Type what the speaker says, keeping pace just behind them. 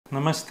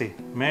नमस्ते,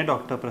 मैं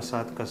doctor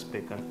Prasad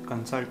Kasbekar,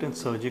 consultant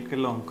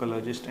surgical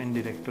oncologist and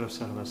director of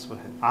सर्वस्व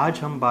हेल्थ। आज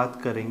हम बात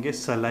करेंगे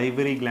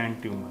सलाइवरी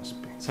ग्लैंड ट्यूमर्स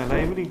पे।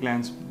 Salivary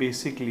glands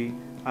basically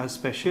are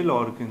special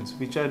organs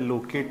which are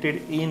located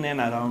in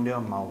and around your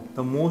mouth.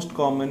 The most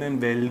common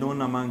and well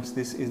known amongst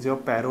this is your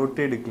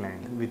parotid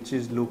gland, which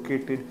is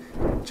located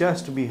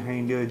just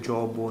behind your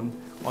jawbone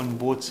on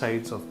both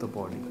sides of the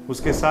body.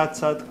 उसके साथ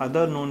साथ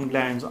other known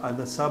glands are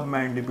the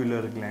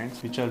submandibular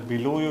glands, which are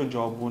below your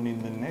jawbone in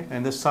the neck,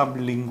 and the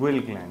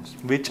sublingual glands,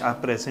 which are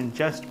present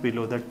just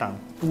below the tongue.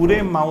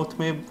 पूरे mouth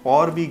में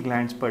और भी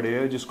glands पड़े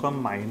हैं जिसको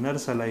हम minor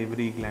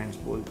salivary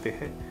glands बोलते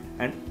हैं.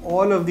 And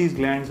all of these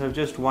glands have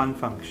just one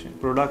function,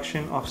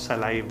 production of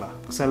saliva.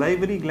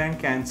 Salivary gland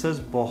cancers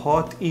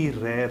बहुत ही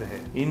rare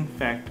है. In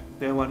fact,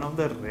 they are one of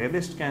the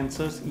rarest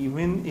cancers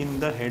even in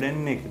the head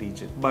and neck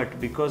region. But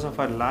because of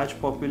our large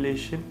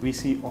population, we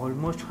see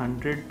almost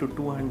 100 to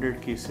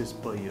 200 cases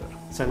per year.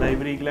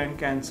 Salivary gland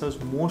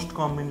cancers most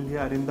commonly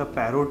are in the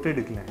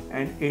parotid gland,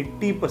 and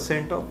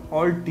 80% of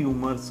all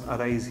tumors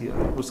arise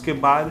here.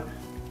 उसके बाद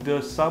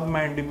the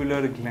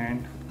submandibular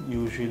gland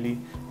usually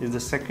is the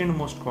second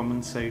most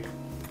common site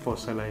for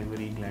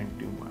salivary gland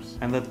tumors,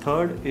 and the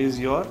third is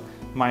your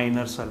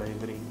minor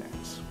salivary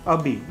glands.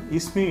 अभी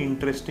इसमें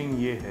interesting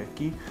ये है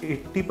कि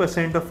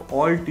 80% of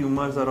all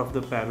tumors are of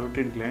the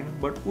parotid gland,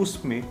 but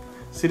उसमें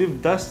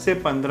सिर्फ 10 से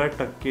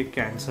 15%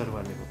 cancer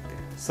वाले होते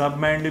हैं.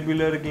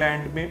 Submandibular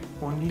gland में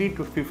only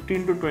to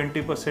 15 to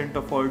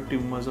 20% of all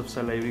tumors of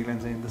salivary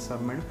glands are in the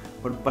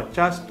submandibular, but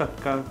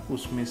 50%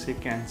 उसमें से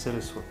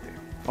कैंसरस होते हैं.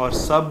 और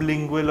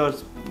सबलिंगुअल और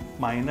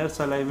माइनर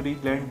सलाइवरी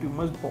ग्लैंड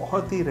ट्यूमर्स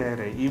बहुत ही रेयर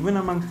है even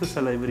amongst the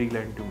salivary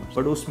gland tumours,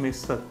 but उसमें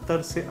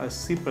 70 से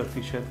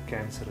 80%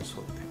 कैंसरस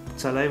होते हैं.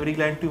 Salivary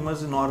gland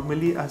tumours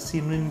normally are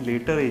seen in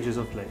later ages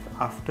of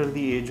life after the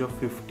age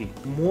of 50,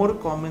 more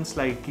common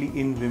slightly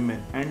in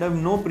women and have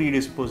no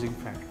प्रीडिस्पोजिंग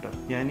factor,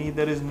 यानी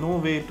there is no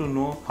way to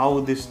know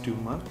how this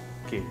tumour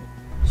came.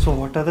 So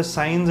what are the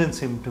signs and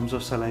symptoms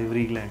of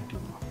salivary gland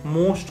tumor?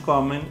 Most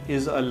common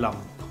is a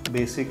lump.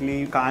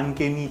 Basically कान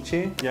के नीचे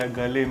या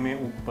गले में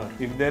ऊपर.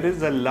 If there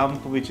is a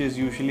lump which is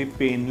usually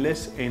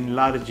painless,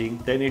 enlarging,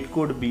 then it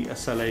could be a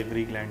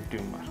salivary gland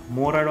tumor.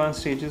 More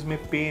advanced stages में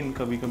pen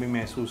कभी कभी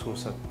महसूस हो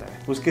सकता है.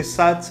 उसके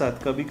साथ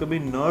साथ कभी कभी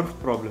नर्व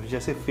प्रॉब्लम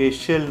जैसे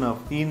facial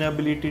nerve,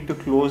 inability to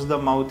close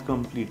the mouth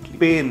completely,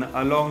 pain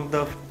along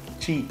the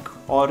cheek,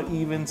 or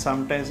even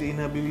sometimes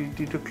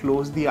inability to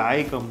close the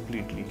eye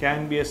completely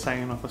can be a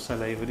sign of a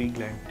salivary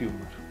gland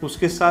tumor.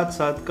 उसके साथ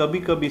साथ कभी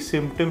कभी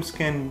symptoms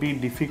can be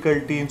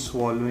difficulty in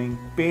swallowing,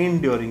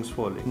 pain during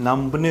swallowing,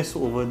 numbness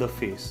over the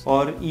face,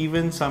 or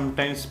even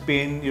sometimes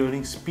pain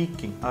during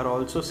speaking are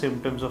also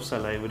symptoms of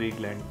salivary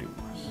gland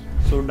tumors.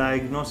 So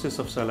diagnosis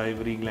of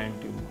salivary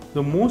gland tumor.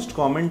 The most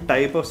common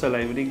type of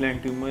salivary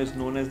gland tumor is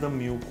known as the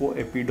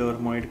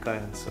mucoepidermoid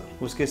cancer.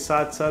 उसके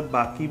साथ साथ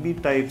बाकी भी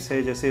types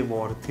है जैसे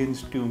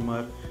Warthin's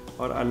tumor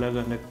और अलग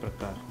अलग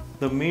प्रकार.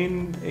 The main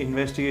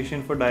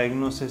investigation for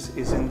diagnosis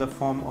is in the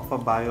form of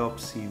a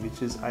biopsy,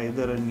 which is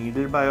either a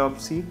needle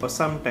biopsy or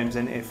sometimes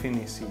an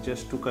FNAC,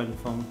 just to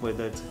confirm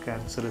whether it's a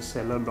cancerous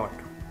cell or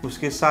not.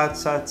 उसके साथ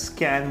साथ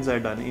scans are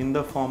done in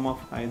the form of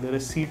either a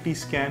CT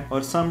scan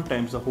or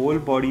sometimes a whole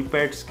body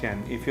PET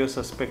scan if you're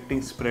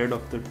suspecting spread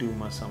of the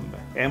tumor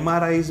somewhere.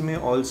 MRIs may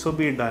also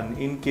be done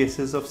in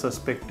cases of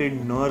suspected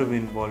nerve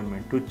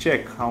involvement to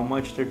check how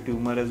much the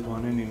tumor has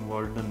gone and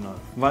involved the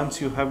nerve.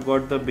 Once you have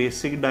got the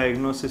basic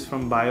diagnosis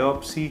from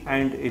biopsy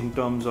and in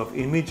terms of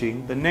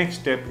imaging, the next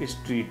step is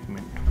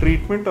treatment.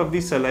 Treatment of the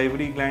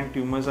salivary gland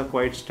tumors are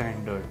quite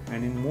standard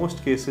and in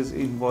most cases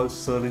involves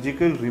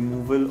surgical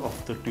removal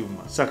of the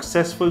tumor.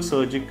 Successful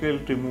surgical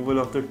removal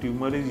of the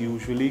tumor is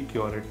usually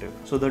curative.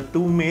 So the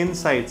two main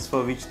sites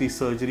for which these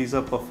surgeries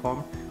are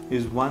performed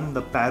is one,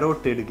 the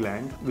parotid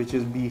gland, which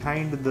is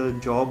behind the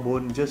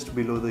jawbone just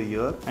below the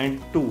ear,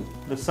 and two,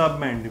 the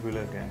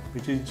submandibular gland,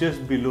 which is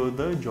just below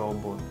the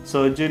jawbone.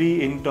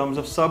 Surgery in terms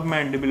of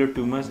submandibular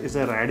tumors is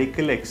a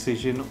radical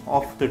excision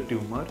of the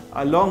tumor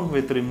along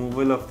with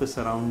removal of the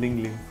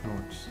surrounding lymph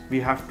nodes.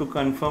 We have to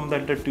confirm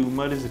that the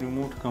tumor is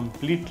removed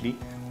completely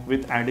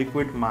with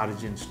adequate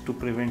margins to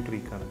prevent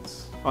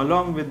recurrence.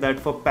 Along with that,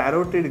 for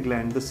parotid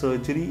gland, the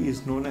surgery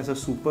is known as a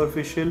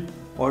superficial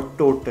or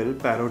total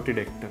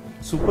parotidectomy.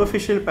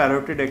 Superficial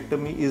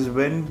parotidectomy is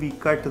when we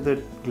cut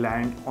the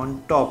gland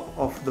on top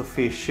of the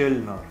facial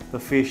nerve. The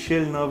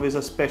facial nerve is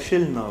a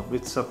special nerve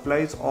which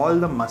supplies all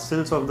the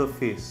muscles of the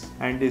face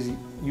and is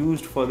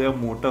used for their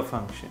motor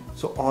function.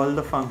 So all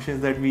the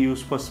functions that we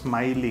use for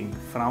smiling,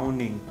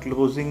 frowning,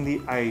 closing the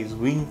eyes,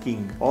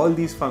 winking, all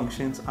these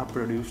functions are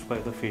produced by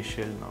the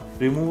facial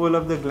nerve. Removal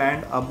of the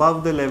gland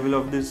above the level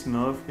of this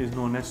nerve is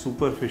known as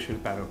superficial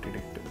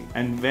parotidectomy.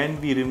 And when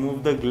we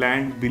remove the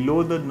gland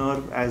below the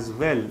nerve as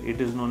well,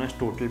 it is known as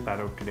total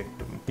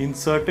parotidectomy. In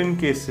certain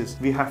cases,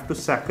 we have to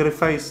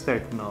sacrifice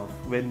that nerve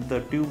when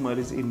the tumor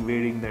is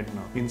invading that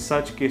nerve. In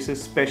such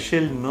cases,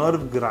 special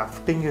nerve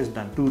grafting is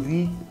done to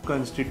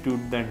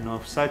reconstitute that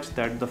nerve such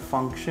that the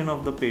function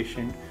of the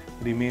patient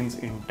remains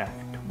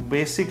intact.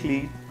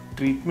 Basically,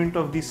 treatment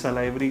of these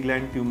salivary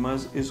gland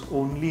tumors is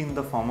only in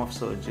the form of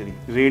surgery.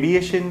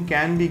 Radiation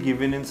can be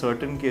given in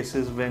certain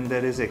cases when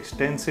there is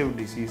extensive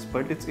disease,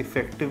 but its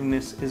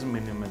effectiveness is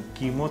minimal.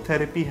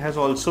 Chemotherapy has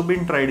also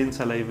been tried in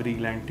salivary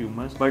gland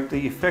tumors, but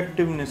the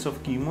effectiveness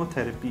of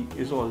chemotherapy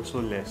is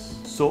also less.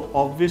 So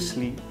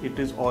obviously it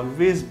is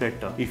always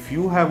better, if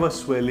you have a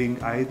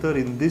swelling either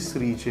in this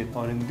region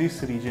or in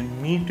this region,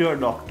 meet your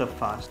doctor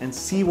fast and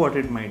see what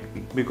it might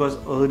be, because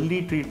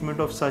early treatment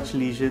of such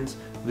lesions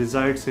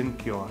results in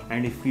cure,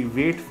 and if we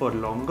wait for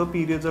longer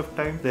periods of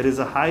time, there is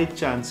a high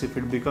chance if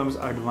it becomes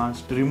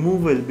advanced,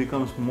 removal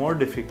becomes more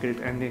difficult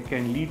and it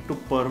can lead to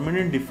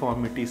permanent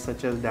deformities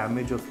such as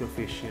damage of your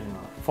facial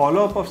nerve.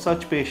 Follow-up of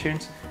such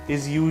patients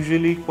is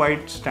usually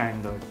quite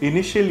standard.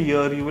 Initial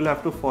year you will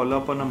have to follow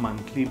up on a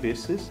monthly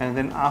basis, and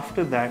then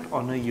after that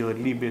on a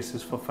yearly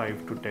basis for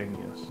 5 to 10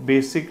 years.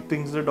 Basic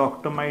things the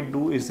doctor might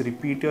do is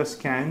repeat your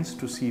scans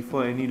to see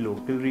for any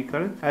local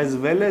recurrence, as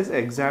well as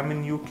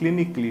examine you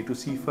clinically to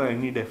see for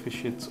any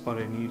deficits or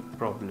any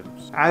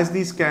problems. As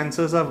these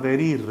cancers are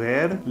very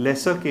rare,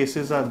 lesser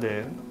cases are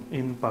there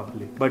in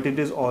public, but it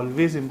is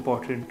always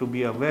important to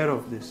be aware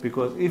of this,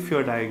 because if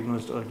you're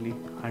diagnosed early,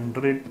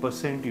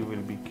 100% you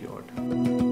will be cured.